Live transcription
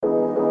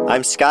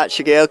I'm Scott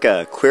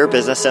Shigeoka, queer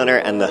business owner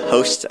and the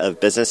host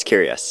of Business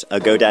Curious, a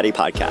GoDaddy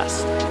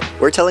podcast.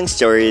 We're telling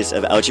stories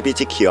of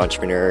LGBTQ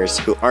entrepreneurs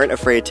who aren't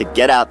afraid to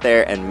get out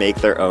there and make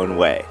their own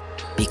way.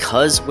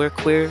 Because we're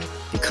queer,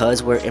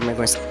 because we're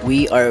immigrants,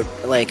 we are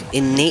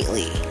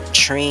innately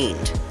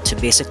trained to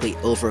basically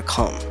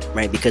overcome,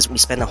 right? Because we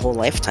spend a whole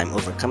lifetime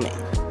overcoming.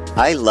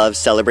 I love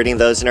celebrating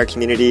those in our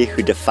community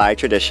who defy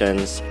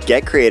traditions,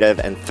 get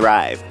creative, and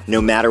thrive no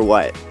matter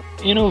what.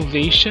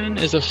 Innovation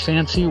is a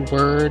fancy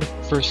word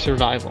for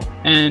survival.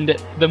 And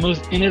the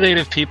most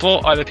innovative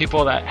people are the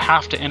people that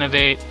have to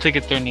innovate to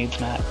get their needs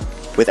met.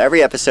 With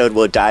every episode,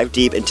 we'll dive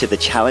deep into the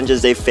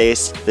challenges they've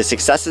faced, the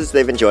successes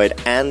they've enjoyed,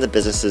 and the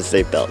businesses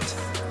they've built.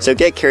 So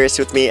get curious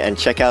with me and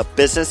check out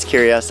Business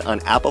Curious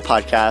on Apple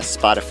Podcasts,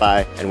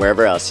 Spotify, and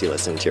wherever else you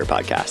listen to your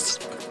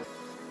podcasts.